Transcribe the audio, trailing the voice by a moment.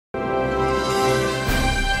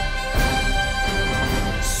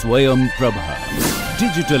Swayam Prabha.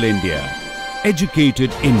 Digital India.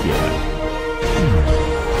 Educated India.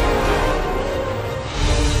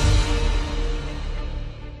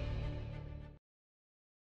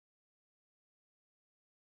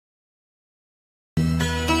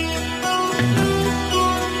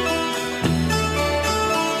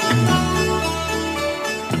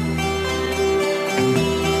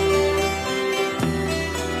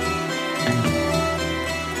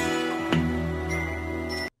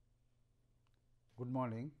 Good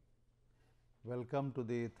morning. Welcome to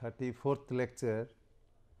the 34th lecture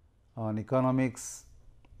on economics,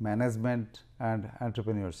 management and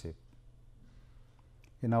entrepreneurship.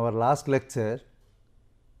 In our last lecture,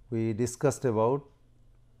 we discussed about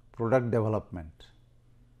product development.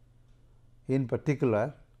 In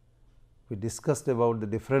particular, we discussed about the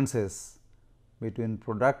differences between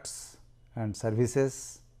products and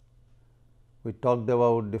services. We talked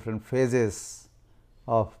about different phases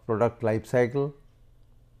of product life cycle,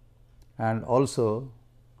 and also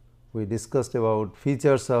we discussed about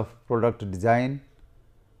features of product design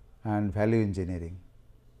and value engineering.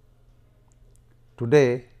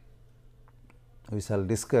 Today, we shall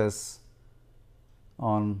discuss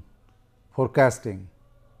on forecasting.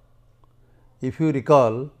 If you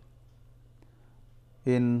recall,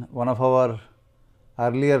 in one of our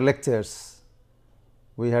earlier lectures,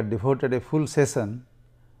 we had devoted a full session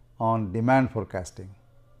on demand forecasting.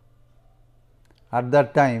 At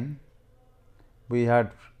that time, we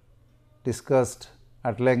had discussed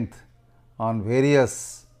at length on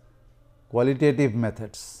various qualitative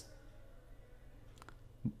methods,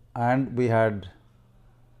 and we had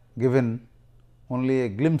given only a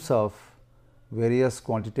glimpse of various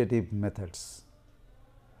quantitative methods.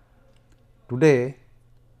 Today,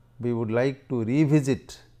 we would like to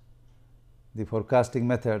revisit the forecasting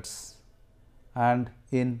methods, and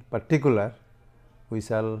in particular, we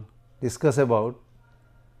shall discuss about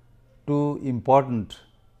two important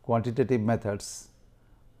quantitative methods,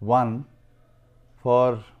 one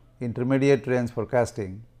for intermediate range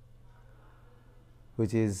forecasting,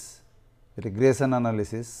 which is regression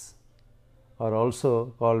analysis, or also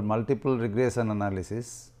called multiple regression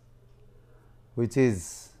analysis, which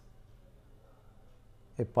is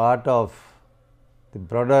a part of the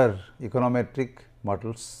broader econometric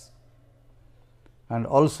models, and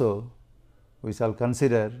also we shall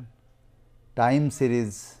consider time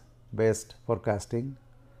series based forecasting,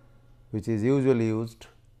 which is usually used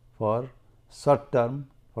for short term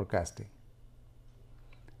forecasting.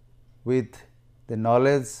 With the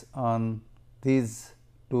knowledge on these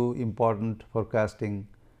two important forecasting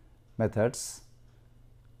methods,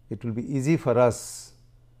 it will be easy for us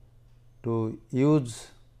to use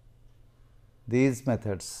these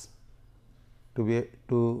methods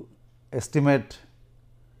to estimate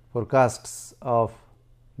forecasts of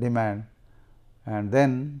demand, and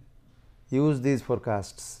then use these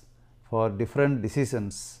forecasts for different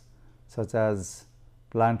decisions such as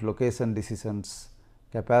plant location decisions,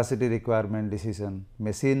 capacity requirement decision,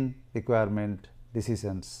 machine requirement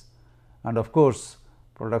decisions, and of course,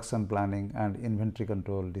 production planning and inventory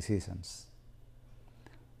control decisions.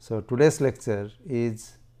 So, today's lecture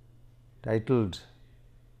is titled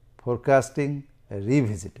Forecasting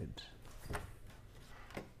Revisited.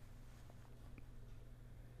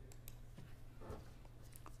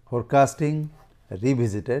 Forecasting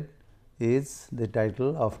Revisited is the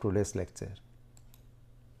title of today's lecture.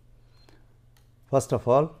 First of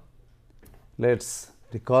all, let us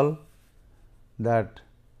recall that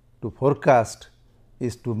to forecast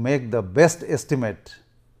is to make the best estimate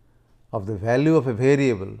of the value of a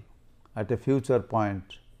variable at a future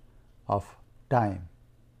point of time.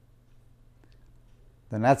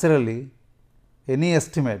 Then naturally, any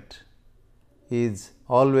estimate is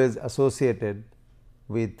always associated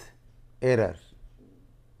with error.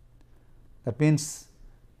 That means,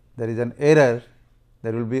 there is an error,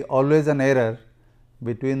 there will be always an error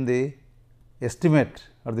between the estimate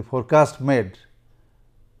or the forecast made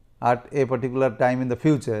at a particular time in the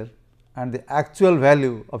future and the actual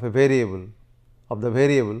value of a variable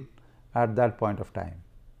at that point of time.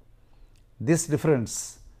 This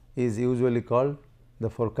difference is usually called the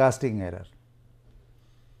forecasting error.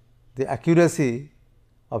 The accuracy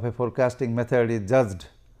of a forecasting method is judged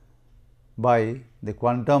by the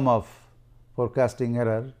quantum of forecasting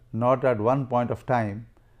error not at one point of time,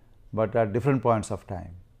 but at different points of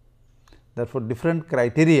time. Therefore, different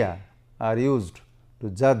criteria are used to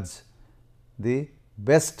judge the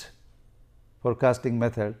best forecasting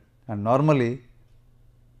method, and normally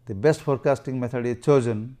the best forecasting method is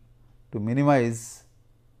chosen to minimize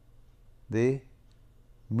the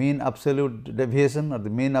mean absolute deviation or the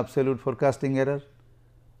mean absolute forecasting error,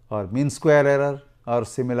 or mean square error or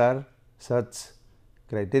similar such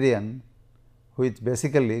criterion, which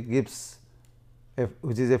basically gives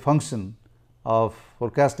which is a function of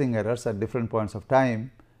forecasting errors at different points of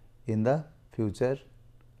time in the future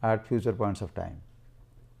at future points of time.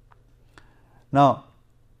 Now,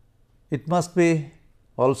 it must be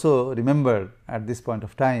also remembered at this point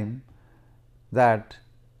of time that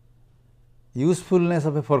usefulness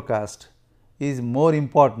of a forecast is more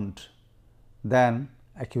important than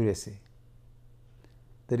accuracy.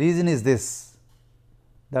 The reason is this,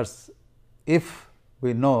 that if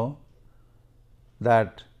we know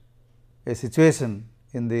that a situation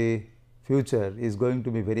in the future is going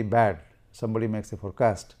to be very bad, somebody makes a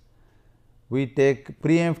forecast, we take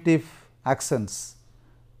preemptive actions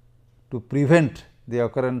to prevent the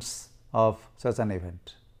occurrence of such an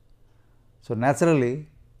event. So, naturally,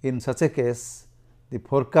 in such a case the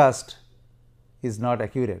forecast is not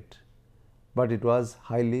accurate, but it was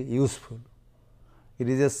highly useful. It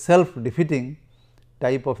is a self-defeating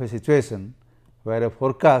type of a situation where a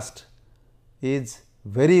forecast is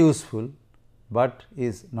very useful, but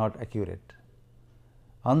is not accurate.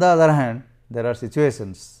 On the other hand, there are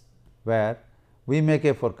situations where we make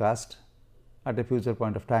a forecast at a future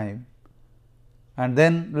point of time, and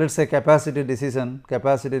then let us say capacity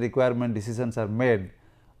requirement decisions are made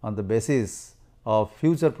on the basis of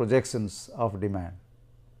future projections of demand.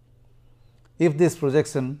 If this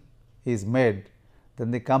projection is made,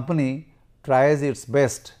 then the company tries its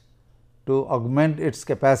best to augment its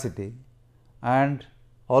capacity, and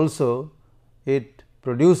also it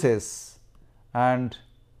produces and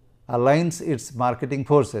aligns its marketing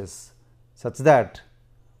forces such that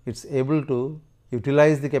it is able to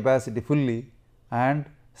utilize the capacity fully and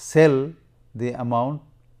sell the amount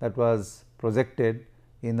that was projected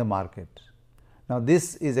in the market. Now,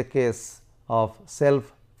 this is a case of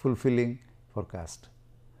self-fulfilling forecast.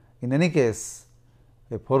 In any case,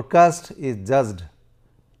 a forecast is judged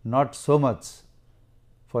not so much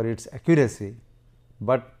for its accuracy,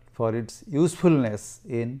 but for its usefulness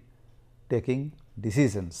in taking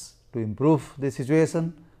decisions to improve the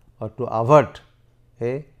situation or to avert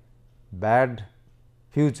a bad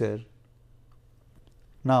future.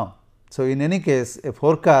 Now, so in any case, a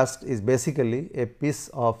forecast is basically a piece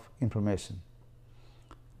of information,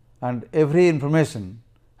 and every information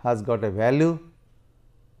has got a value,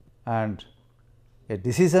 and a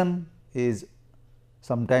decision is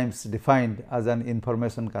sometimes defined as an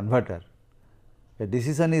information converter. A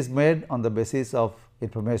decision is made on the basis of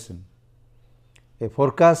information. A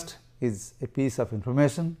forecast is a piece of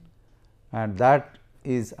information, and that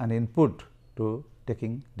is an input to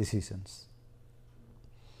taking decisions.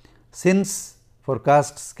 Since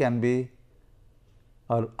forecasts can be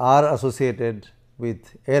or are associated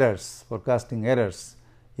with errors, forecasting errors,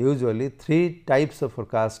 usually three types of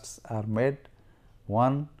forecasts are made.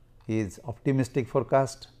 One is optimistic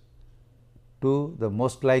forecast, 2 the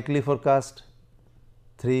most likely forecast,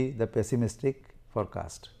 3 the pessimistic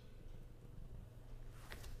forecast.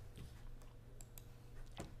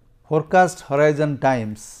 Forecast horizon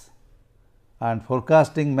times and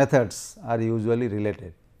forecasting methods are usually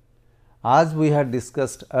related. As we had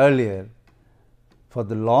discussed earlier, for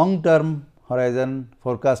the long term horizon,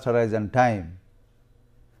 forecast horizon time,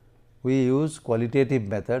 we use qualitative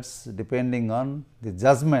methods depending on the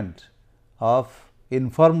judgment of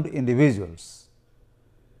informed individuals,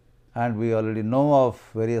 and we already know of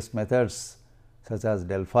various methods such as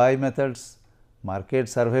Delphi methods, market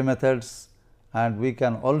survey methods, and we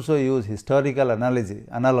can also use historical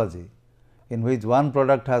analogy in which one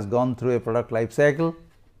product has gone through a product life cycle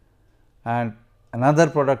and another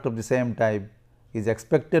product of the same type is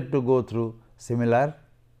expected to go through similar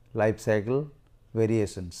life cycle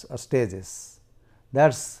variations or stages.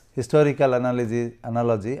 That is historical analogy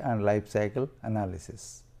and life cycle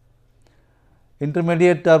analysis.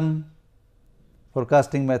 Intermediate term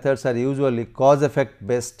forecasting methods are usually cause effect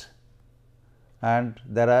based, and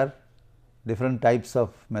there are different types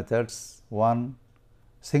of methods. One,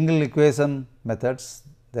 single equation methods,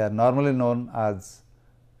 they are normally known as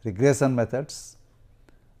regression methods,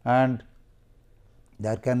 and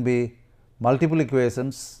there can be multiple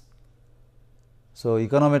equations. So,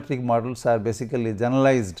 econometric models are basically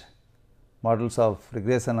generalized models of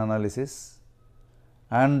regression analysis,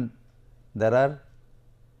 and there are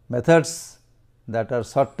methods that are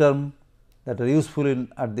short term, that are useful in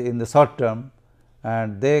the short term,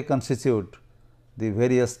 and they constitute the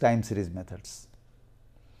various time series methods.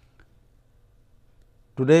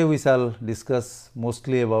 Today, we shall discuss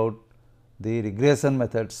mostly about the regression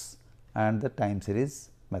methods and the time series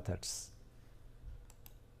methods.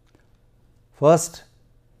 First,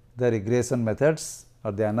 the regression methods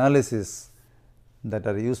or the analysis that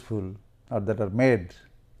are useful or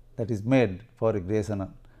that is made for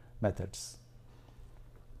regression methods.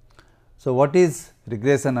 So, what is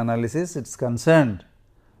regression analysis? It is concerned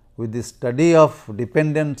with the study of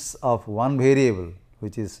dependence of one variable,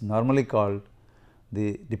 which is normally called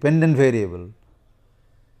the dependent variable,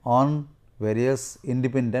 on various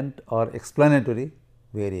independent or explanatory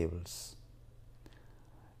variables.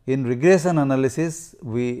 In regression analysis,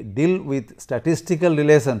 we deal with statistical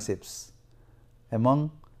relationships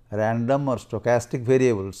among random or stochastic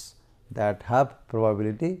variables that have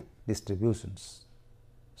probability distributions.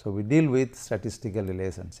 So, we deal with statistical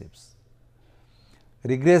relationships.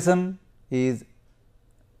 Regression is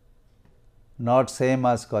not same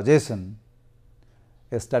as causation.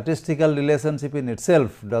 A statistical relationship in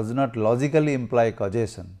itself does not logically imply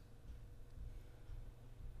causation.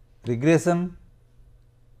 Regression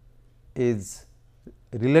is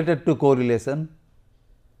related to correlation,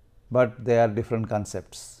 but they are different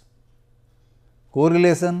concepts.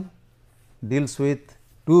 Correlation deals with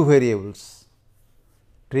two variables,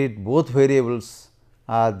 treat both variables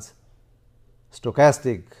as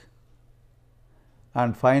stochastic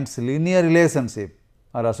and finds linear relationship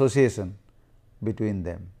or association between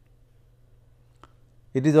them.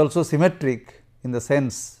 It is also symmetric in the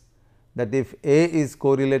sense that if A is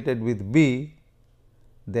correlated with B,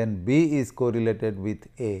 then B is correlated with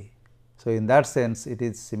A. So, in that sense it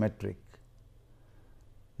is symmetric.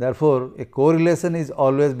 Therefore, a correlation is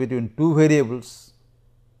always between two variables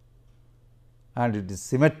and it is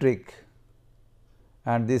symmetric,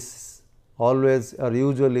 and this always or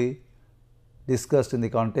usually discussed in the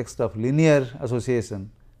context of linear association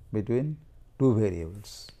between two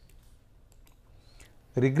variables.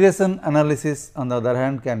 Regression analysis, on the other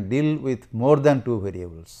hand, can deal with more than two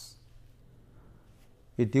variables.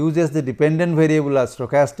 It uses the dependent variable as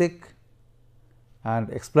stochastic and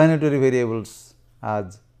explanatory variables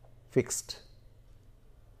as fixed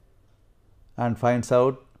and finds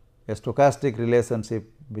out a stochastic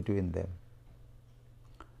relationship between them.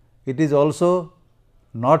 It is also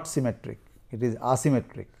not symmetric, it is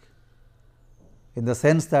asymmetric, in the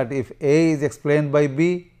sense that if A is explained by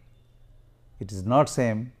B, it is not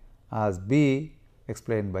same as B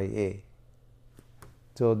explained by A.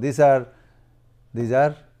 So, these are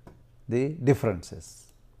the differences.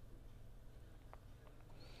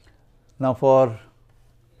 Now, for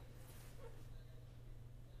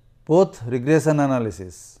both regression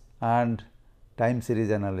analysis and time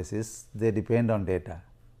series analysis, they depend on data.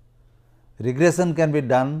 Regression can be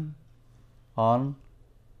done on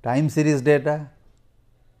time series data,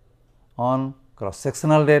 on cross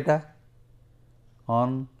sectional data,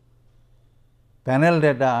 on panel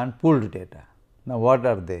data and pooled data. Now, what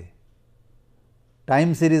are they?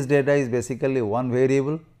 Time series data is basically one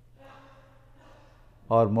variable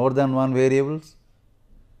or more than one variables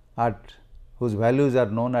at whose values are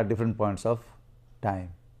known at different points of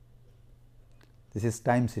time. This is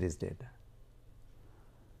time series data.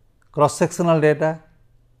 Cross sectional data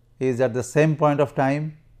is at the same point of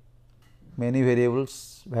time, many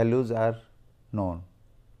variables values are known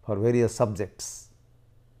for various subjects.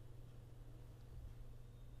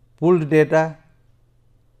 Pooled data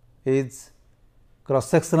is cross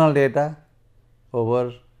sectional data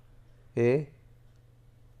over a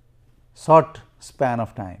short span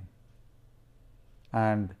of time,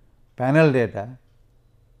 and panel data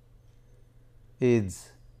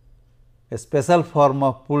is a special form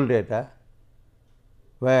of pooled data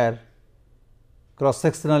where cross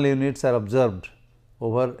sectional units are observed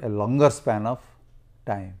over a longer span of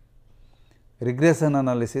time. Regression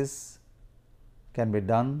analysis can be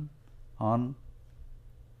done on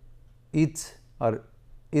each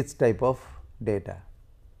type of data.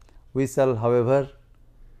 We shall, however,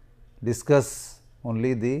 discuss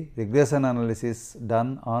only the regression analysis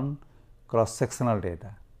done on cross sectional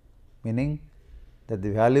data, meaning that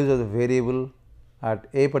the values of the variable at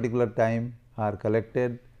a particular time are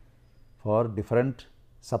collected for different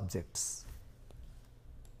subjects.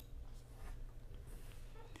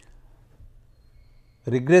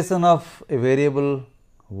 Regression of a variable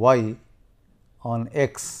y on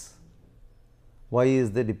x, y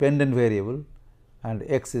is the dependent variable and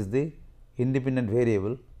x is the independent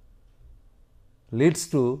variable, leads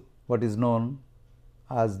to what is known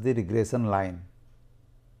as the regression line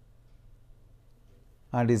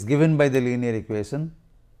and is given by the linear equation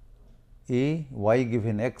E y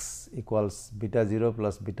given x equals beta 0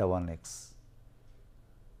 plus beta 1 x.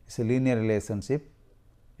 It is a linear relationship,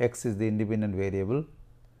 x is the independent variable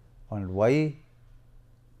and y,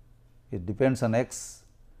 it depends on x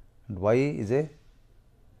and y is a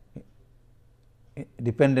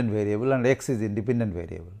dependent variable and x is independent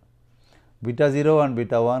variable. Beta 0 and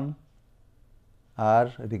beta 1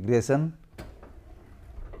 are regression,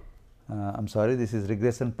 this is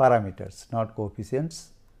regression parameters, not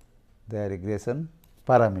coefficients, they are regression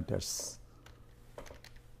parameters.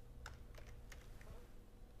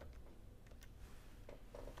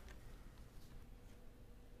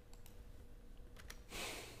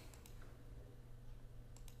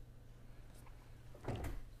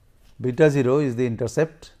 Beta 0 is the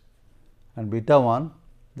intercept and beta 1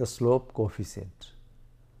 the slope coefficient.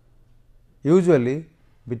 Usually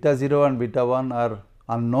beta 0 and beta 1 are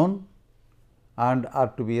unknown and are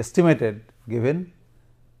to be estimated given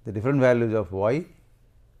the different values of y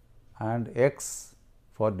and x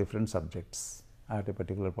for different subjects at a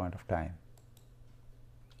particular point of time.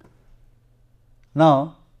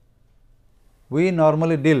 Now, we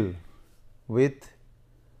normally deal with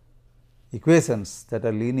equations that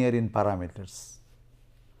are linear in parameters.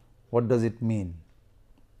 What does it mean?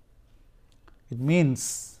 It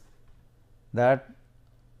means that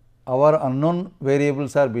our unknown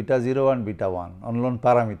variables are beta 0 and beta 1, unknown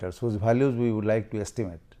parameters whose values we would like to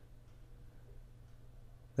estimate.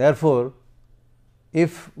 Therefore,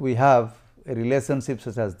 if we have a relationship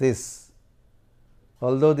such as this,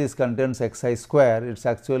 although this contains xi square, it is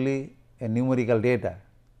actually a numerical data.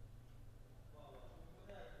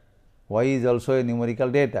 Y is also a numerical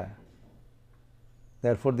data.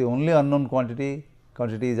 Therefore, the only unknown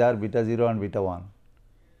quantities are beta 0 and beta 1.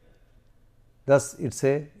 Thus, it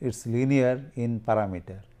is linear in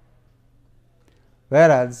parameter.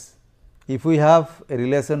 Whereas, if we have a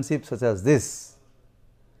relationship such as this,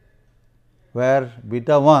 where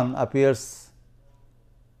beta 1 appears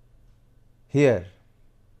here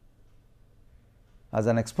as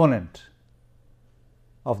an exponent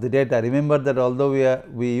of the data. Remember that although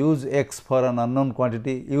we use x for an unknown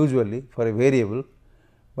quantity usually for a variable,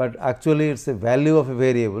 but actually it is a value of a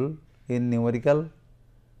variable in numerical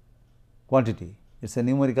quantity. It is a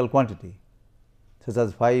numerical quantity such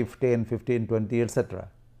as 5, 10, 15, 20, etc.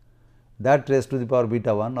 That raised to the power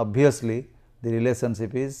beta 1, obviously the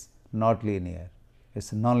relationship is not linear, it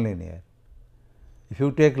is non-linear. If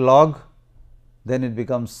you take log, then it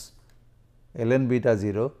becomes ln beta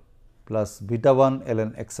 0 plus beta 1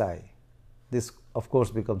 ln xi. This of course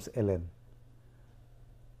becomes ln.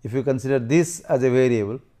 If you consider this as a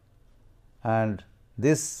variable and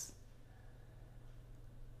this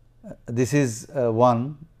is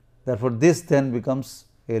 1, therefore, this then becomes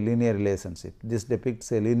a linear relationship. This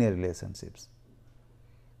depicts a linear relationships.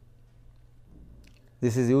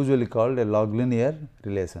 This is usually called a log linear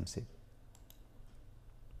relationship.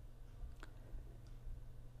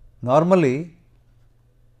 Normally,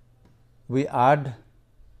 we add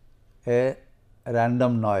a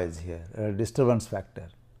random noise here, a disturbance factor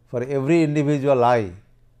for every individual I,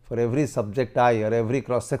 for every subject I or every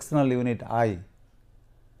cross sectional unit I.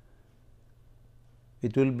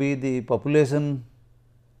 It will be the population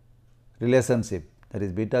relationship, that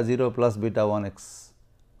is beta 0 plus beta 1 x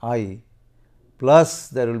I plus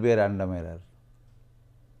there will be a random error.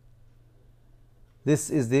 This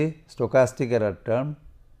is the stochastic error term.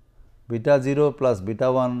 Beta 0 plus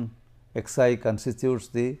beta 1 x I constitutes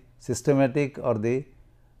the systematic or the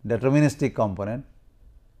deterministic component,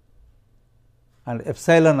 and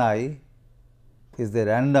epsilon I is the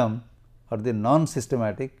random or the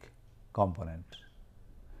non-systematic component,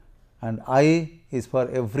 and I is for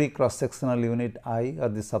every cross sectional unit I or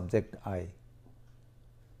the subject I.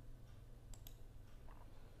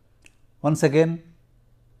 Once again,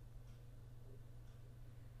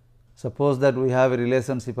 suppose that we have a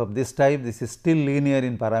relationship of this type, this is still linear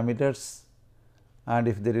in parameters, and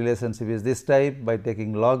if the relationship is this type, by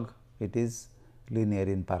taking log it is linear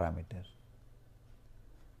in parameter.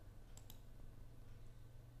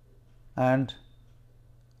 And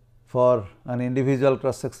for an individual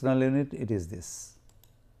cross sectional unit it is this.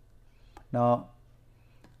 Now,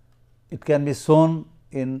 it can be shown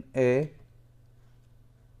in a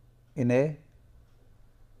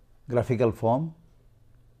graphical form.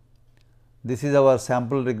 This is our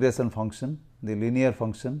sample regression function, the linear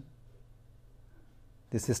function,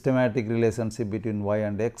 the systematic relationship between y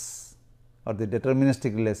and x or the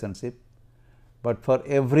deterministic relationship, but for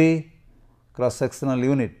every cross sectional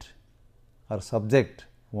unit or subject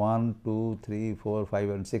 1, 2, 3, 4, 5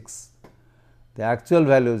 and 6, the actual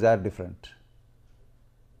values are different.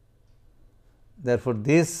 Therefore,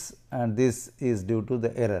 this and this is due to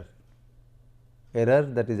the error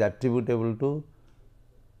that is attributable to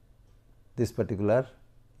this particular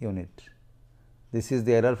unit. This is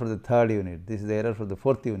the error for the third unit, this is the error for the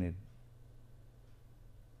fourth unit,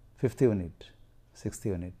 fifth unit, sixth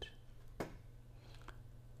unit.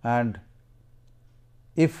 and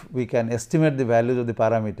if we can estimate the values of the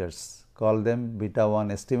parameters, call them beta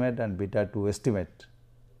 1 estimate and beta 2 estimate,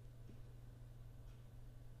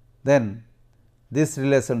 then this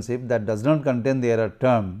relationship that does not contain the error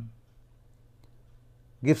term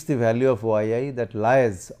gives the value of y I that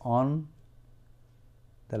lies on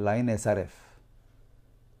the line SRF,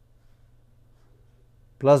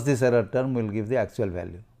 plus this error term will give the actual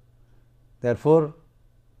value. Therefore,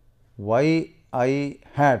 y I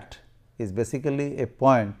hat is basically a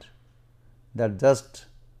point that just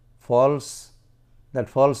falls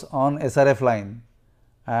on SRF line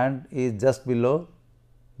and is just below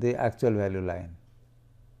the actual value line.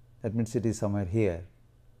 That means it is somewhere here.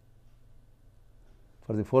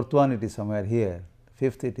 For the fourth one it is somewhere here,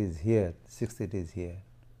 fifth it is here, sixth it is here.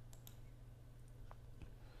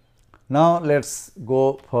 Now, let us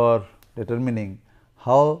go for determining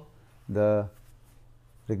how the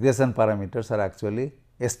regression parameters are actually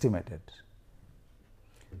estimated.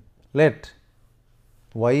 Let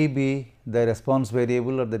y be the response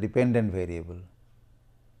variable or the dependent variable.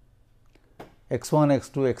 x1,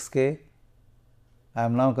 x2, xk, I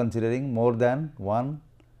am now considering more than one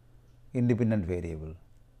independent variable.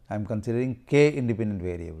 I am considering k independent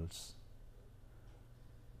variables.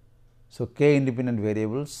 So, k independent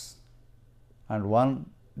variables and one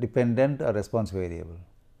dependent or response variable.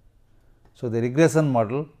 So, the regression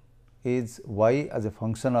model is y as a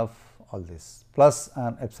function of all this plus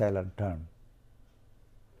an epsilon term,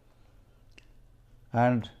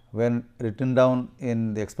 and when written down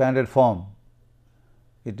in the expanded form,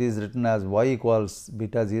 it is written as y equals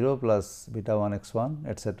beta 0 plus beta 1 x 1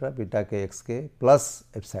 etcetera beta k x k plus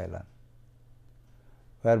epsilon,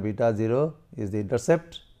 where beta 0 is the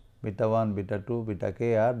intercept, beta 1, beta 2, beta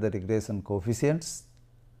k are the regression coefficients,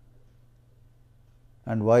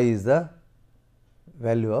 and y is the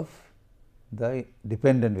value of the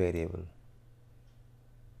dependent variable.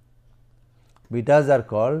 Betas are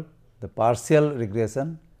called the partial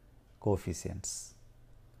regression coefficients.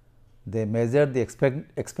 They measure the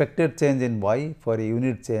expected change in y for a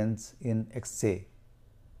unit change in x j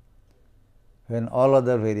when all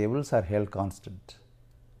other variables are held constant.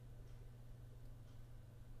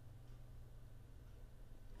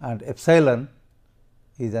 And epsilon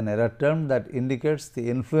is an error term that indicates the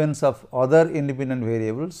influence of other independent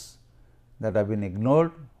variables that have been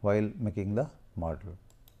ignored while making the model.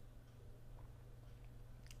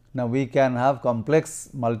 Now, we can have complex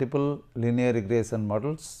multiple linear regression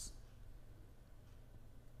models.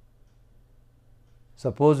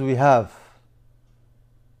 Suppose we have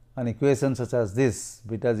an equation such as this,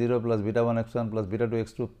 beta 0 plus beta 1 x 1 plus beta 2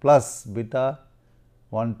 x 2 plus beta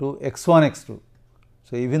 1 2 x 1 x 2.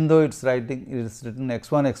 So, even though it is written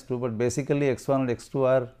x 1 x 2, but basically x 1 and x 2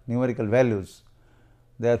 are numerical values.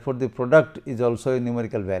 Therefore, the product is also a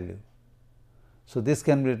numerical value. So, this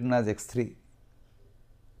can be written as x 3,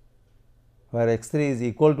 where x 3 is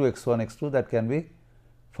equal to x 1 x 2, that can be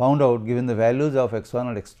found out given the values of x 1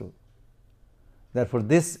 and x 2. Therefore,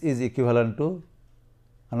 this is equivalent to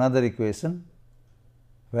another equation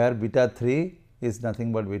where beta 3 is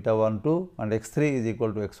nothing but beta 1 2 and x 3 is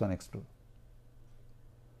equal to x 1 x 2.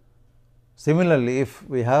 Similarly, if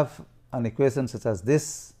we have an equation such as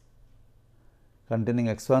this containing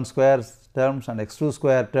x 1 square terms and x 2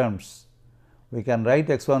 square terms, we can write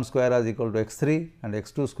x 1 square as equal to x 3 and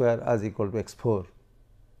x 2 square as equal to x 4.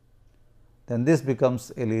 Then this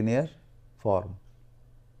becomes a linear form.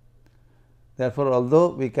 Therefore, although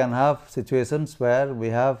we can have situations where we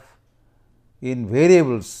have in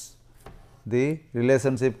variables the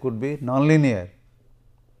relationship could be nonlinear,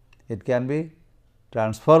 it can be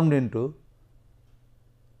transformed into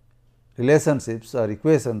relationships or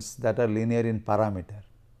equations that are linear in parameter.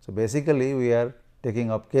 So, basically we are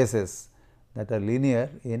taking up cases that are linear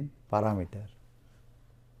in parameter.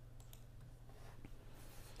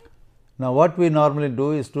 Now, what we normally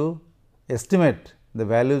do is to estimate the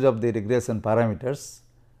values of the regression parameters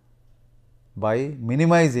by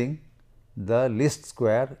minimizing the least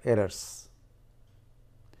square errors.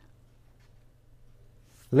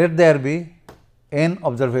 Let there be n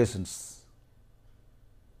observations.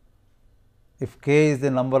 If k is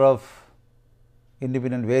the number of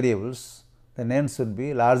independent variables, then n should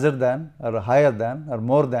be larger than or higher than or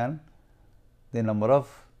more than the number of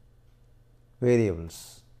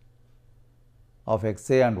variables of x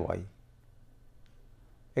j and y.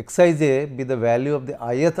 X I j be the value of the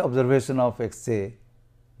ith observation of x j,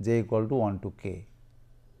 j equal to 1 to k,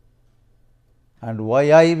 and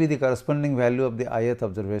y I be the corresponding value of the ith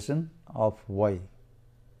observation of y.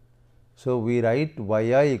 So, we write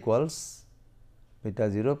y I equals beta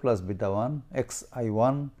 0 plus beta 1 x I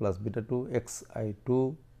 1 plus beta 2 x I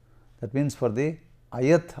 2 That means, for the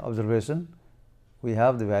ith observation we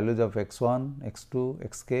have the values of x1, x2,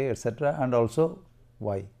 xk etc., and also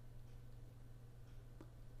y.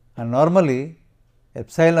 And normally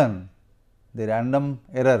epsilon, the random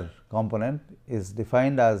error component, is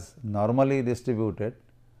defined as normally distributed,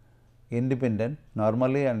 independent,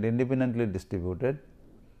 normally and independently distributed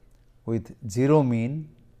with 0 mean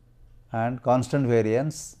and constant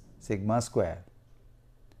variance sigma square.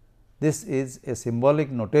 This is a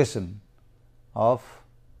symbolic notation of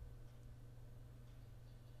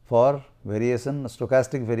for variation,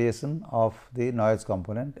 stochastic variation of the noise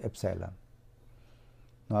component epsilon.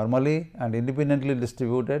 Normally and independently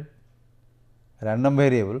distributed random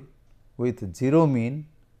variable with 0 mean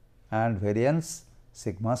and variance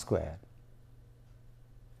sigma square.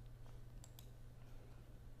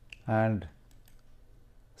 And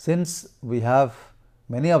since we have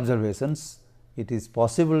many observations, it is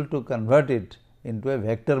possible to convert it into a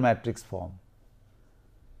vector matrix form.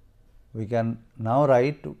 We can now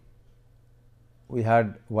write, we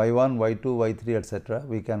had y1, y2, y3 etc.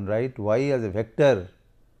 We can write y as a vector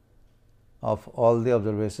of all the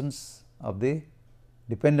observations of the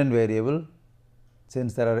dependent variable.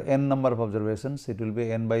 Since there are n number of observations, it will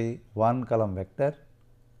be n by 1 column vector.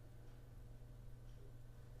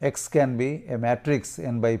 X can be a matrix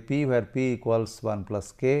n by p, where p equals 1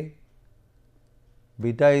 plus k.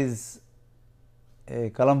 Beta is a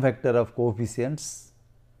column vector of coefficients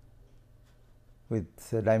with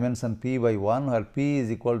dimension p by 1, where p is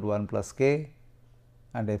equal to 1 plus k,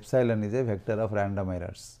 and epsilon is a vector of random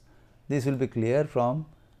errors. This will be clear from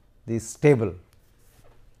this table.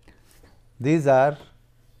 These are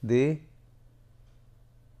the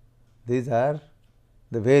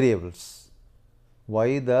variables,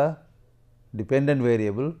 y the dependent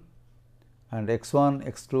variable and x1,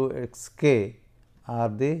 x2, xk are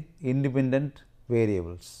the independent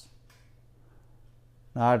variables.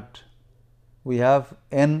 Not we have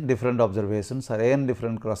n different observations or n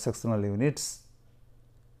different cross sectional units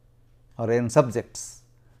or n subjects.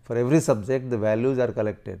 For every subject, the values are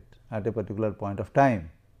collected at a particular point of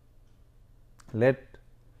time. Let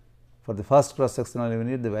for the first cross sectional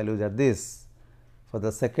unit the values are this, for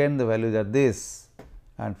the second the values are this,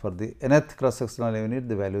 and for the nth cross sectional unit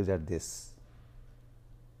the values are this.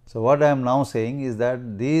 So, what I am now saying is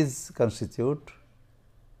that these constitute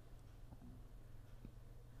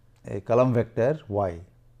a column vector y,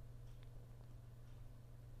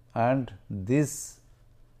 and this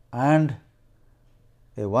and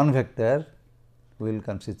a one vector will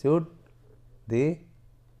constitute the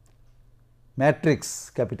matrix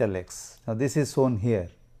capital X. Now, this is shown here.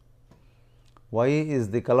 Y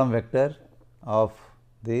is the column vector of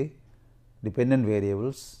the dependent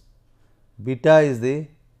variables, beta is the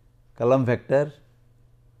column vector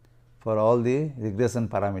for all the regression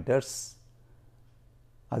parameters.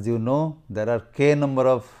 As you know, there are k number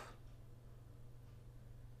of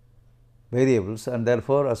variables and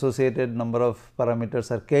therefore, associated number of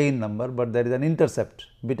parameters are k in number, but there is an intercept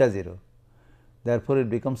beta 0. Therefore, it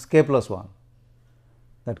becomes k plus 1.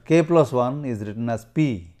 That k plus 1 is written as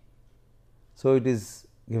p. So, it is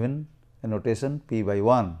given a notation p by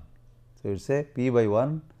 1. So, it is a p by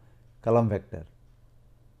 1 column vector,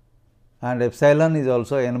 and epsilon is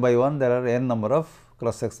also n by 1. There are n number of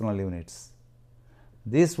cross sectional units.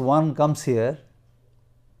 This 1 comes here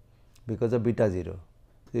because of beta 0.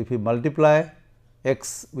 So, if you multiply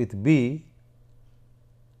x with b,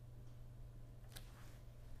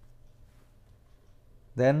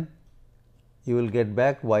 then you will get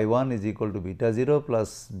back y 1 is equal to beta 0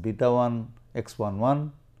 plus beta 1 x 1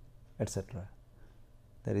 1 etc.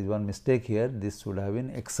 There is one mistake here, this should have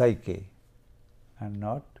been x I k and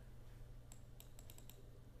not,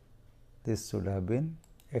 this should have been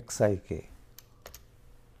x I k.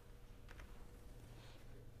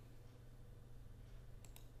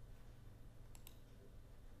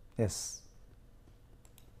 Yes.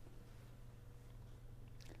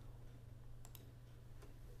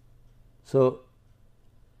 So,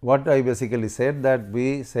 what I basically said, that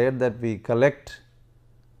we collect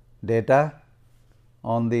data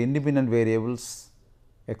on the independent variables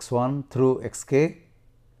x 1 through x k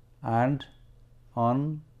and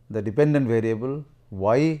on the dependent variable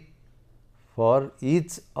y for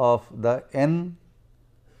each of the n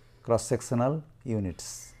cross sectional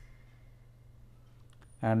units.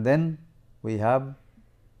 And then we have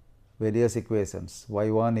various equations,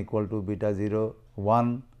 y 1 equal to beta 0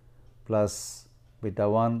 1 plus beta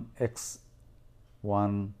 1 x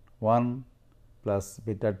 1 1 plus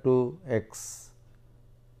beta 2 x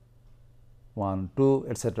 1 2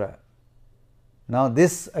 etc. Now,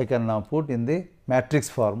 this I can now put in the matrix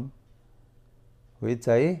form, which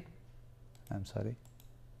I I am sorry,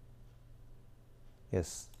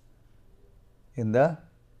 yes, in the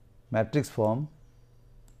matrix form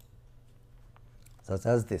such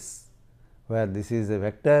as this, where this is a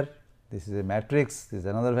vector, this is a matrix, this is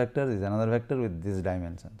another vector, this is another vector with these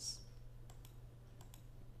dimensions.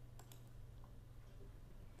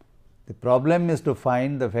 The problem is to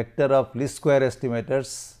find the vector of least square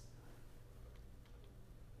estimators.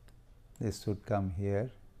 This should come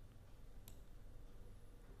here.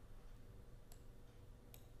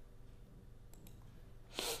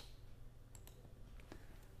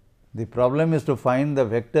 The problem is to find the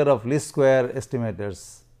vector of least square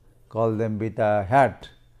estimators, call them beta hat,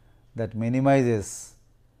 that minimizes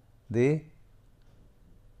the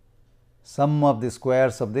sum of the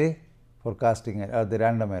squares of the forecasting or the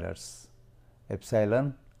random errors,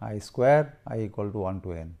 epsilon I square I equal to 1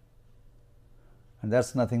 to n, and that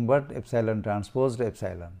is nothing but epsilon transposed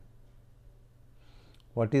epsilon.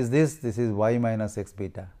 What is this? This is y minus x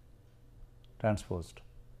beta transposed.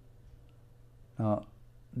 Now,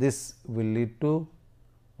 this will lead to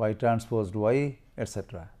y transposed y,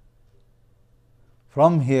 etc.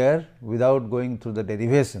 From here, without going through the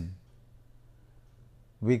derivation,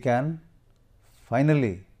 we can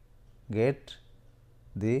finally get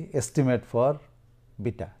the estimate for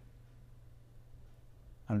beta,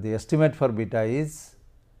 and the estimate for beta is,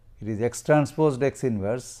 it is x transposed x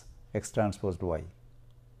inverse x transposed y.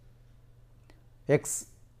 X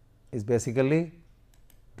is basically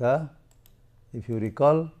the, if you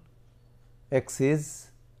recall, x is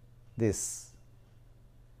this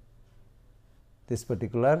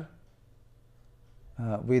particular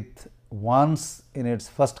with ones in its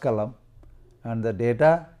first column, and the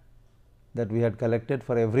data that we had collected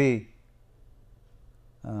for every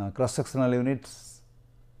cross sectional units,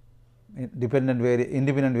 independent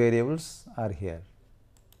variables are here.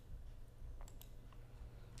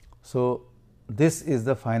 So, this is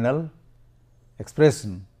the final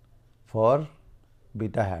expression for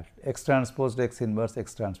beta hat, x transposed x inverse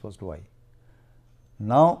x transposed y.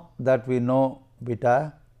 Now, that we know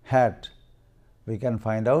beta hat, we can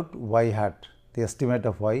find out y hat, the estimate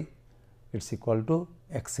of y, it is equal to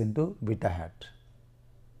x into beta hat.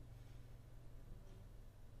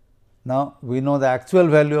 Now, we know the actual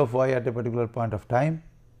value of y at a particular point of time,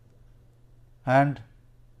 and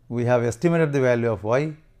we have estimated the value of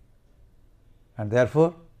y, and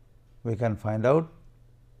therefore, we can find out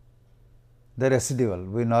the residual.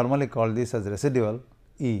 We normally call this as residual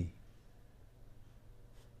E.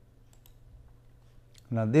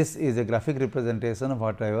 Now, this is a graphic representation of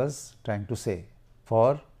what I was trying to say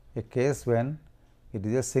for a case when it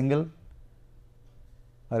is a single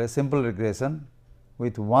or a simple regression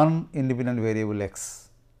with one independent variable x,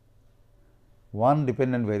 one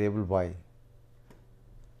dependent variable y.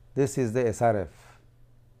 This is the SRF,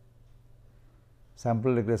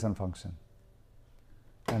 sample regression function,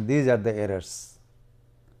 and these are the errors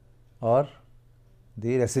or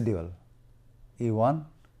the residual E 1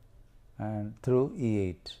 and through E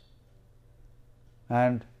 8,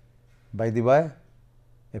 and by the by,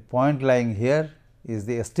 a point lying here is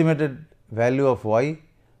the estimated value of y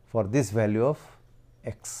for this value of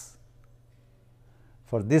x.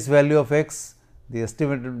 For this value of x, the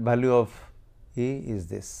estimated value of E is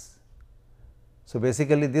this. So,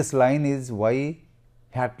 basically this line is y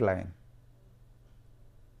hat line,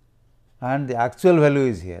 and the actual value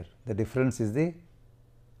is here, the difference is the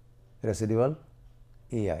residual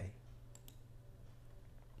E I.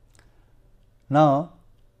 Now,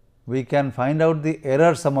 we can find out the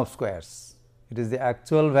error sum of squares. It is the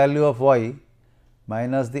actual value of y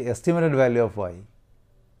minus the estimated value of y,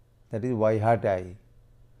 that is y hat I.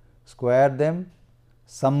 Square them,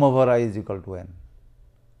 sum over I is equal to n,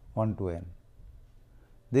 1 to n.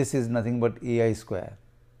 This is nothing but E I square,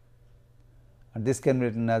 and this can be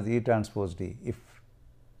written as E transpose D if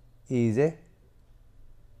E is a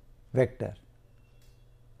vector,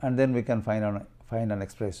 and then we can find an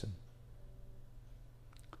expression.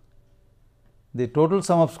 The total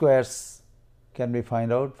sum of squares can be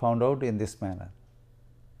found out in this manner,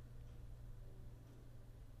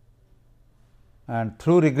 and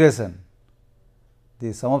through regression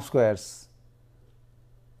the sum of squares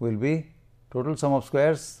will be total sum of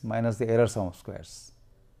squares minus the error sum of squares.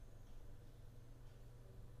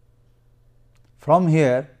 From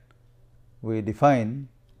here, we define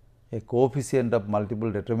a coefficient of multiple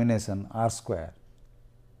determination R square,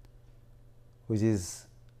 which is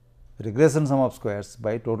regression sum of squares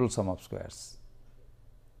by total sum of squares.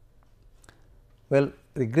 Well,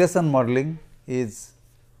 regression modeling is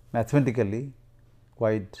mathematically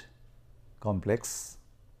quite complex.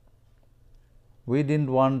 We did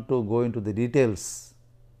not want to go into the details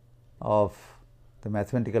of the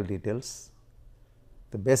mathematical details.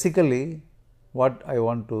 Basically, what I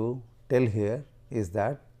want to tell here is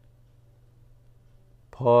that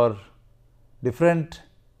for different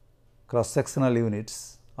cross sectional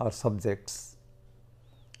units or subjects,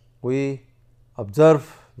 we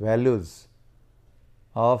observe values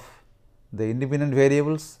of the independent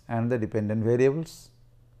variables and the dependent variables.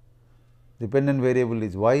 Dependent variable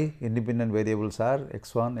is y, independent variables are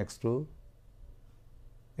x1, x2,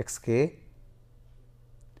 xk,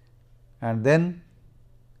 and then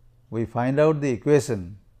we find out the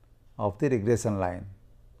equation of the regression line.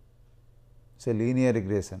 It is a linear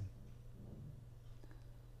regression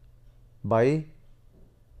by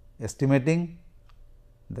estimating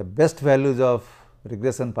the best values of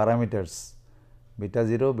regression parameters beta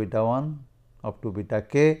 0, beta 1 up to beta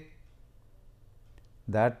k,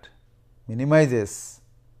 that minimizes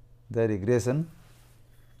the regression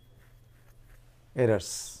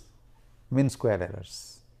errors, mean square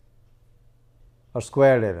errors or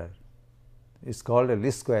squared error. It is called a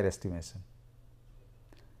least square estimation.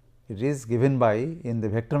 It is given by, in the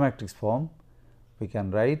vector matrix form, we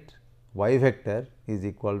can write y vector is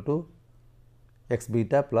equal to x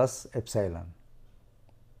beta plus epsilon,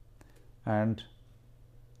 and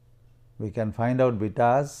we can find out beta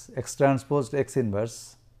as x transposed x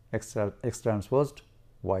inverse x transposed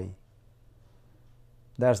y.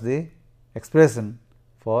 That is the expression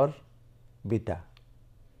for beta.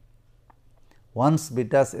 Once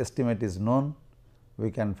beta's estimate is known,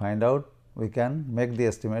 we can find out, we can make the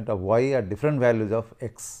estimate of y at different values of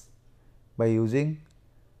x by using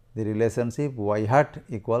the relationship y hat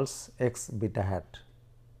equals x beta hat.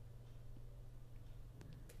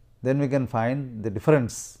 Then we can find the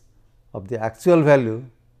difference of the actual value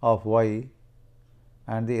of y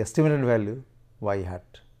and the estimated value y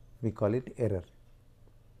hat. We call it error.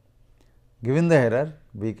 Given the error,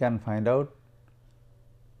 we can find out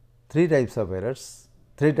three types of errors,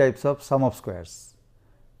 three types of sum of squares: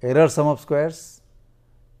 error sum of squares,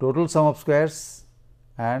 total sum of squares,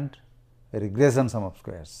 and regression sum of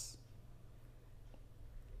squares.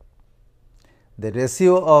 The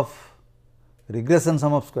ratio of regression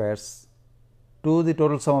sum of squares to the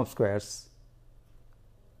total sum of squares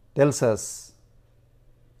tells us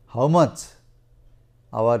how much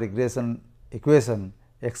our regression equation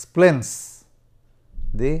explains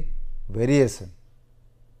the variation.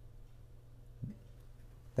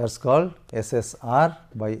 That is called SSR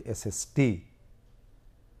by SST.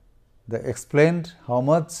 The explained how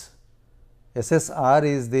much SSR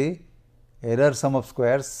is the error sum of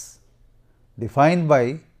squares defined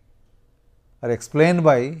by or explained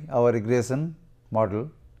by our regression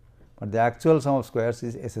model, but the actual sum of squares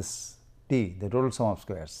is SST, the total sum of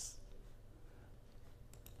squares.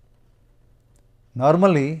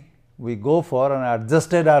 Normally, we go for an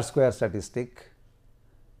adjusted R square statistic,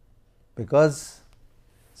 because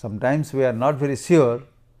sometimes we are not very sure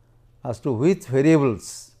as to which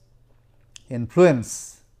variables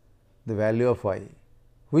influence the value of y,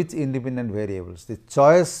 which independent variables. The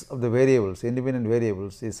choice of the variables, independent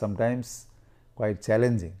variables, is sometimes quite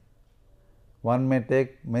challenging. One may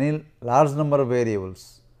take many large number of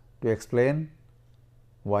variables to explain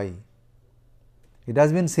y. It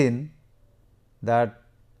has been seen that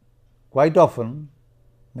quite often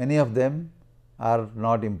many of them are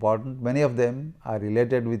not important, many of them are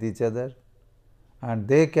related with each other, and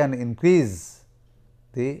they can increase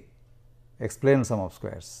the explained sum of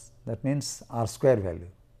squares, that means R square value.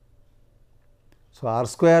 So, R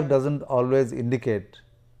square does not always indicate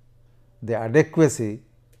the adequacy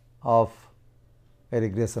of a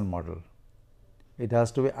regression model. It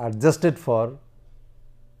has to be adjusted for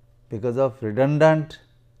because of redundant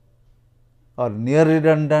or near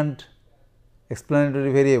redundant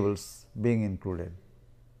explanatory variables being included.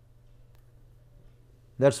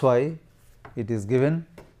 That is why it is given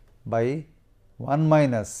by 1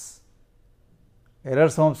 minus error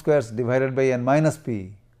sum of squares divided by n minus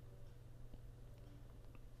p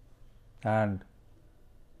and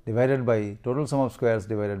divided by total sum of squares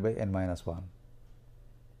divided by n minus 1.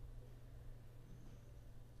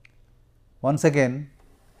 Once again,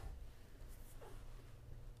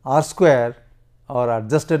 R square or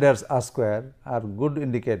adjusted R square are good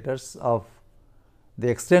indicators of the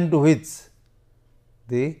extent to which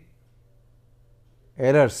the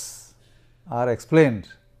errors are explained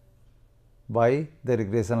by the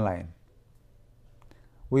regression line.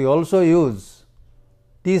 We also use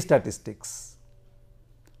t statistics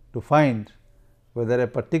to find whether a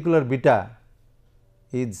particular beta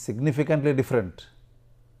is significantly different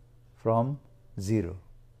from 0.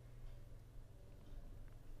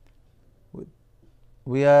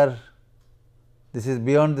 We are this is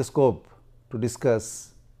beyond the scope to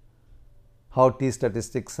discuss how t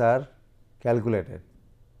statistics are calculated.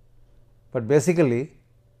 But basically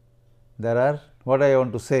there are, what I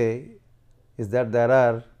want to say is that there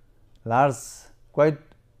are quite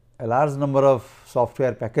a large number of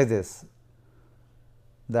software packages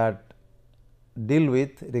that deal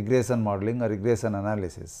with regression modeling or regression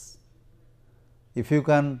analysis. If you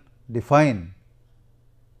can define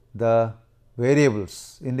the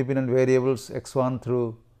variables, independent variables x 1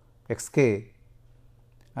 through x k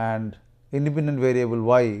and independent variable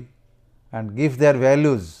y and give their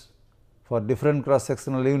values for different cross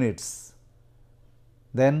sectional units,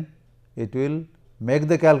 then it will make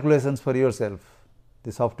the calculations for yourself.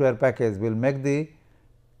 The software package will make the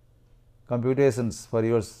computations for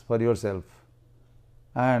yourself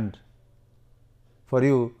and for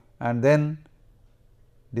you, and then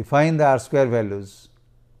define the R square values,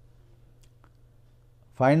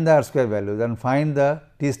 find the R square values and find the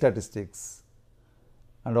t statistics,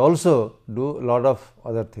 and also do a lot of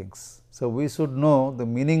other things. So, we should know the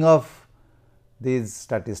meaning of these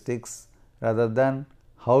statistics rather than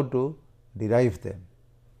how to derive them.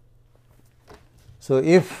 So,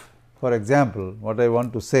 if for example, what I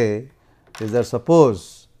want to say is that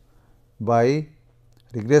suppose by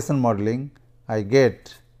regression modeling I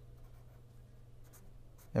get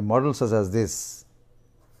a model such as this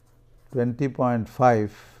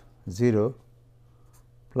 20.50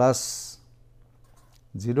 plus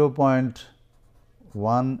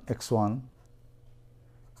 0.1 x 1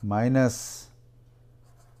 minus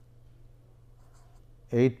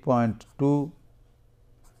 8.2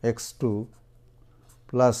 x 2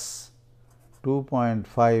 plus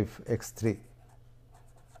 2.5 x 3.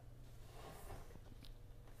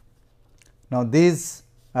 Now, these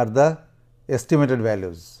are the estimated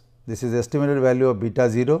values. This is estimated value of beta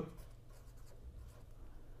 0,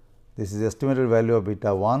 this is estimated value of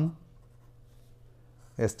beta 1,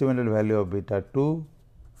 estimated value of beta 2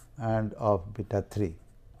 and of beta 3.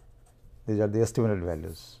 These are the estimated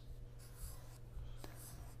values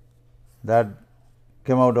that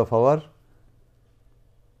came out of our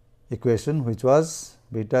equation, which was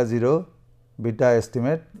beta 0 beta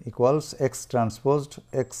estimate equals x transposed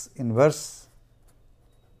x inverse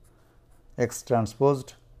x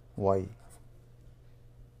transposed y.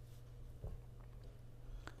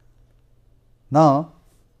 Now,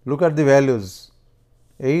 look at the values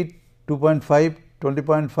 8, 2.5,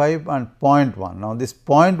 20.5 and 0.1. Now, this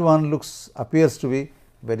 0.1 appears to be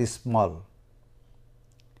very small.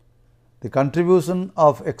 The contribution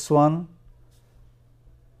of x 1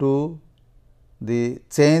 to the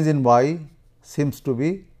change in y seems to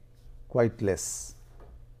be quite less.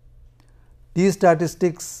 T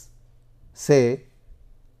statistics say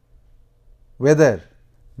whether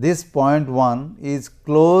this 0.1 is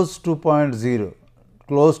close to 0.0,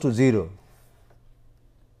 close to 0,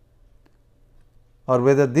 or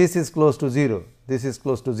whether this is close to 0, this is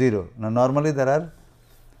close to 0. Now, normally there are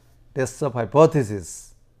tests of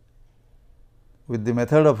hypothesis with the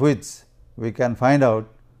method of which we can find out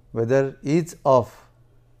whether each of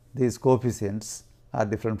these coefficients are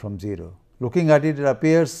different from 0. Looking at it, it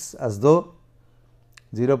appears as though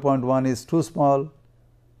 0.1 is too small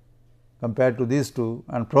compared to these two,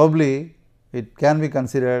 and probably it can be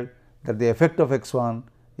considered that the effect of x 1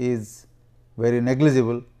 is very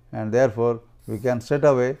negligible, and therefore, we can straight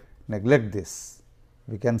away neglect this.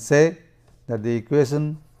 We can say that the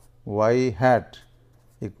equation y hat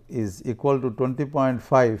is equal to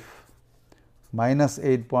 20.5 minus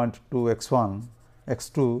 8.2 x 1 x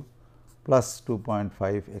 2 plus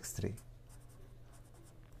 2.5 x 3.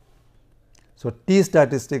 So, t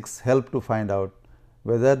statistics help to find out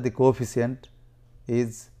whether the coefficient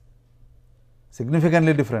is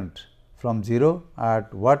significantly different from 0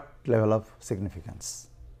 at what level of significance.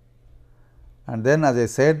 And then, as I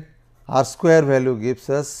said, R square value gives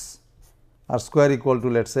us R square equal to,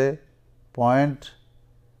 let us say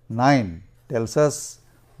 0.9, tells us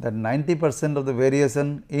that 90% of the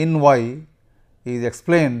variation in y is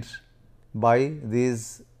explained by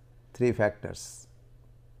these three factors.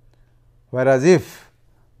 Whereas, if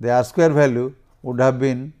the R square value would have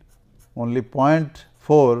been only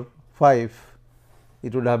 0.45,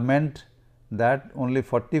 it would have meant that only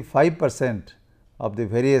 45% of the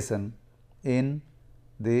variation in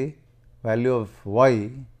the value of y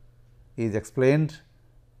is explained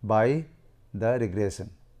by the regression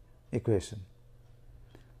equation.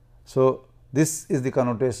 So, this is the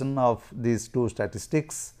connotation of these two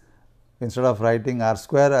statistics. Instead of writing R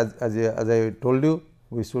square, as I told you,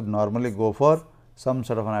 we should normally go for some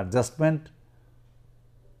sort of an adjustment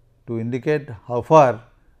to indicate how far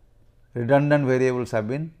redundant variables have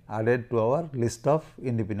been added to our list of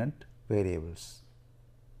independent variables.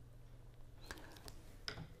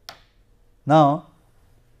 Now,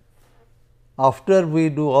 after we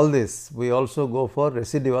do all this, we also go for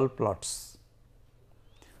residual plots.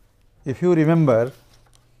 If you remember,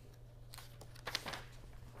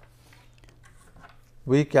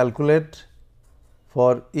 we calculate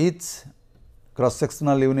for each cross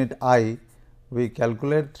sectional unit I, we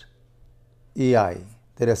calculate EI,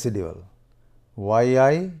 the residual,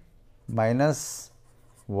 yi minus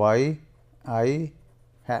yi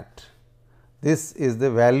hat. This is the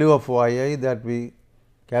value of yi that we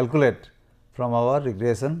calculate from our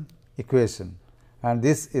regression equation, and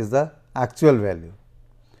this is the actual value.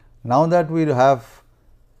 Now that we have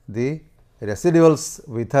the residuals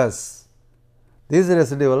with us, these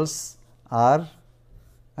residuals are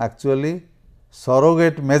actually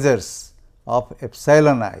surrogate measures of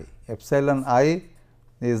epsilon I. Epsilon I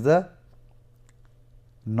is the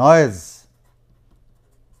noise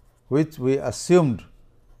which we assumed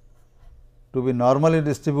to be normally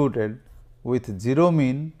distributed with 0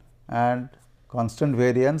 mean and constant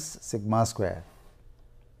variance sigma square.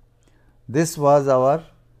 This was our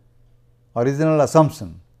original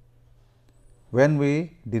assumption when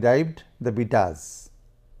we derived the betas.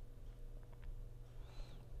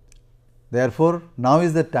 Therefore, now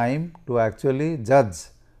is the time to actually judge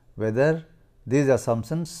whether these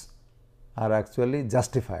assumptions are actually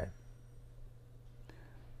justified.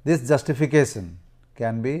 This justification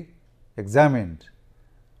can be examined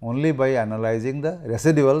only by analyzing the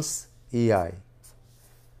residuals EI.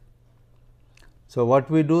 So, what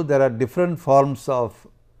we do, there are different forms of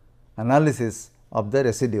analysis of the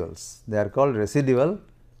residuals. They are called residual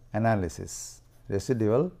analysis.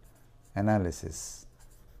 Residual analysis.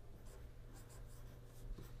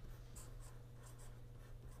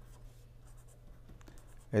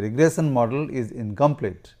 A regression model is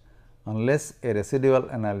incomplete unless a residual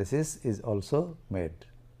analysis is also made.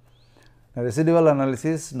 Now, residual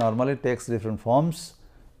analysis normally takes different forms.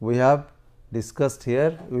 We have discussed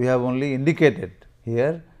here, we have only indicated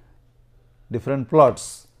here different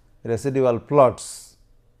plots, residual plots.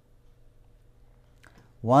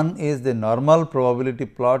 One is the normal probability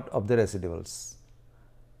plot of the residuals,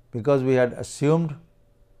 because we had assumed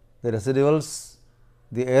the residuals,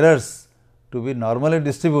 the errors to be normally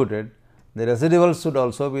distributed, the residuals should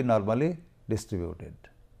also be normally distributed.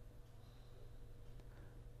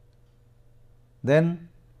 Then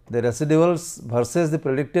the residuals versus the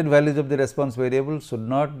predicted values of the response variable should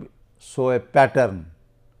not show a pattern,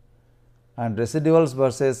 and residuals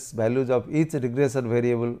versus values of each regression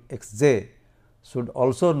variable x j should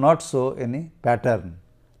also not show any pattern.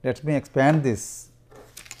 Let me expand this.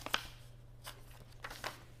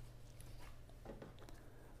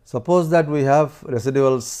 Suppose that we have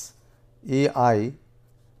residuals E I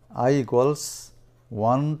equals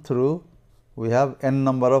 1 through we have n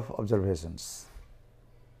number of observations.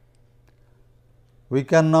 We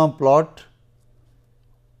can now plot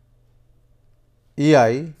E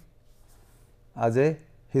I as a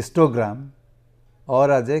histogram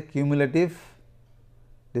or as a cumulative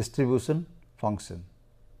distribution function.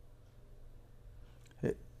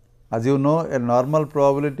 As you know, a normal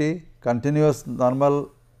probability continuous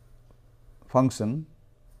normal function,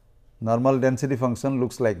 normal density function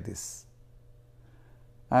looks like this,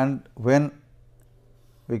 and when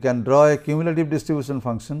we can draw a cumulative distribution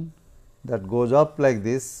function that goes up like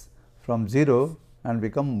this from 0 and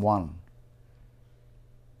become 1.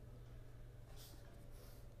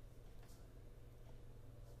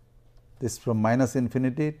 This from minus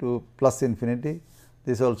infinity to plus infinity,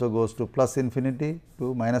 this also goes to plus infinity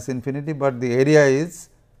to minus infinity, but the area is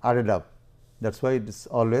added up, that is why it is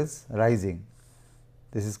always rising.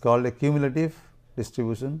 This is called a cumulative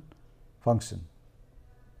distribution function.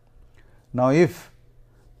 Now, if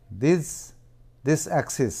this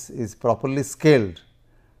axis is properly scaled,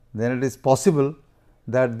 then it is possible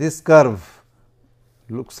that this curve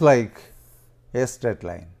looks like a straight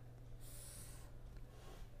line.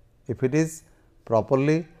 If it is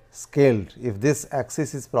properly scaled, if this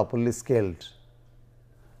axis is properly scaled,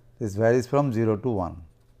 this varies from 0 to 1,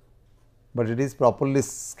 but it is properly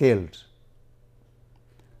scaled.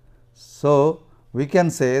 So, we can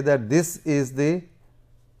say that this is the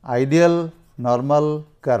ideal normal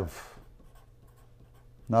curve,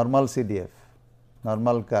 normal CDF,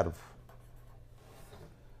 normal curve,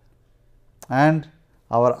 and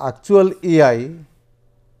our actual EI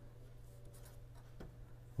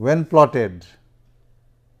when plotted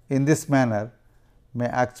in this manner may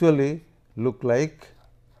actually look like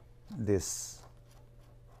this.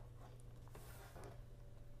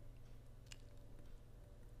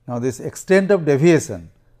 Now, this extent of deviation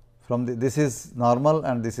from this is normal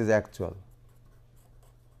and this is actual,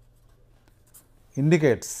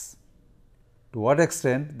 indicates to what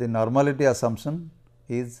extent the normality assumption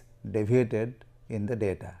is deviated in the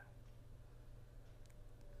data.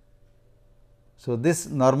 So, this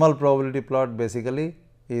normal probability plot basically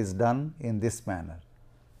is done in this manner.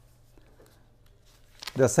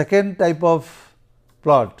 The second type of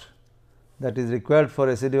plot that is required for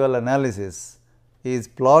residual analysis is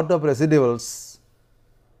plot of residuals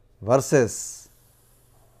versus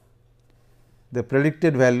the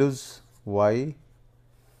predicted values y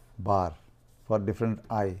bar for different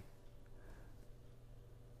I.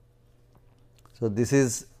 So, this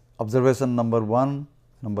is observation number 1,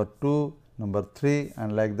 number 2, number 3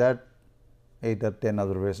 and like that 8 or 10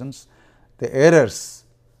 observations. The errors,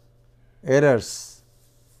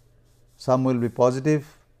 some will be positive,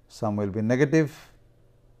 some will be negative.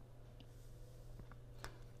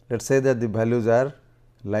 Let us say that the values are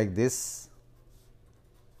like this.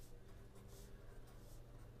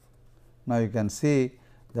 Now, you can see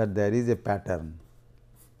that there is a pattern,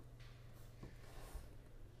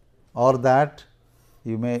 or that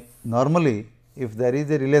you may normally, if there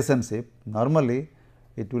is a relationship, normally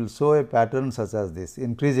it will show a pattern such as this,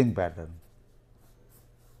 increasing pattern.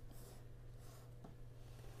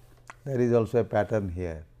 There is also a pattern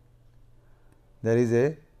here. There is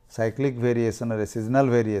a cyclic variation or a seasonal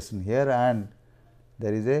variation here, and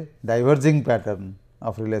there is a diverging pattern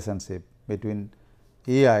of relationship between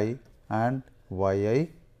E I and y I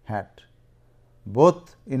hat.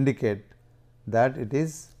 Both indicate that it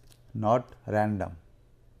is not random,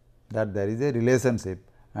 that there is a relationship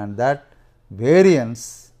and that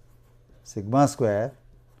variance sigma square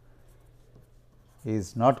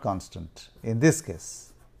is not constant in this case.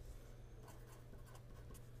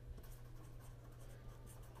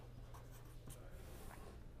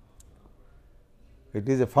 It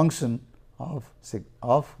is a function of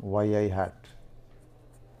y I hat.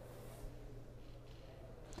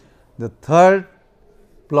 The third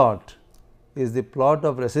plot is the plot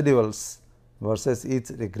of residuals versus each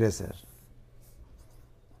regressor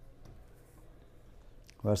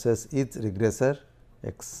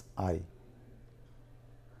x I.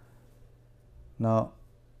 Now,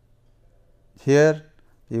 here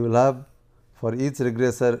you will have for each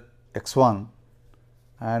regressor x 1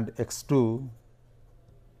 and x 2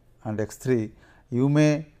 and x 3, you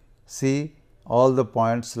may see all the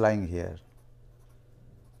points lying here.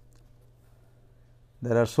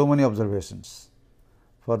 There are so many observations.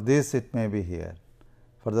 For this it may be here,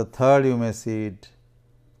 for the third you may see it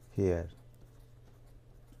here.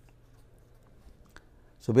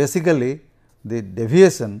 So, basically the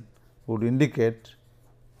deviation would indicate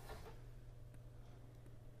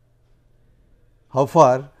how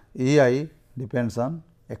far E I depends on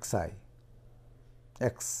x I,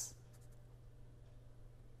 x.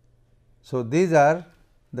 So, these are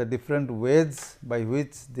the different ways by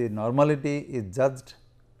which the normality is judged,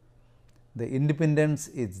 the independence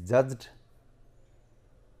is judged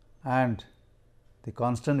and the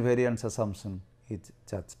constant variance assumption is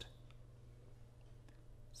judged.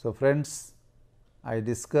 So, friends, I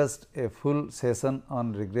discussed a full session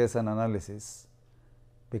on regression analysis,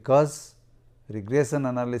 because regression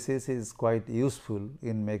analysis is quite useful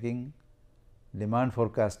in making demand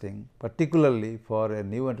forecasting, particularly for a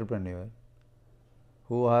new entrepreneur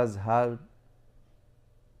who has had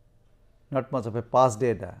not much of a past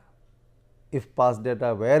data. If past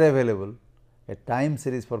data were available, a time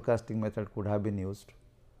series forecasting method could have been used.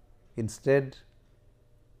 Instead,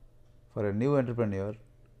 for a new entrepreneur,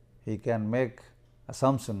 he can make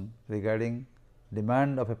assumption regarding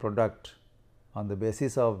demand of a product on the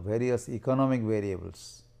basis of various economic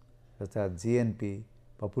variables such as GNP,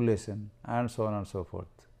 population and so on and so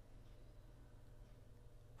forth.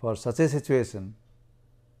 For such a situation,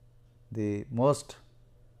 the most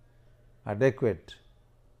adequate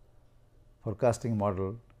forecasting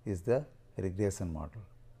model is the regression model.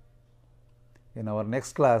 In our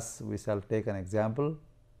next class, we shall take an example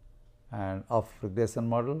and of regression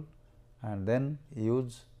model and then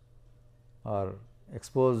use or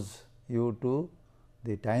expose you to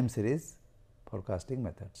the time series forecasting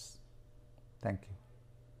methods. Thank you.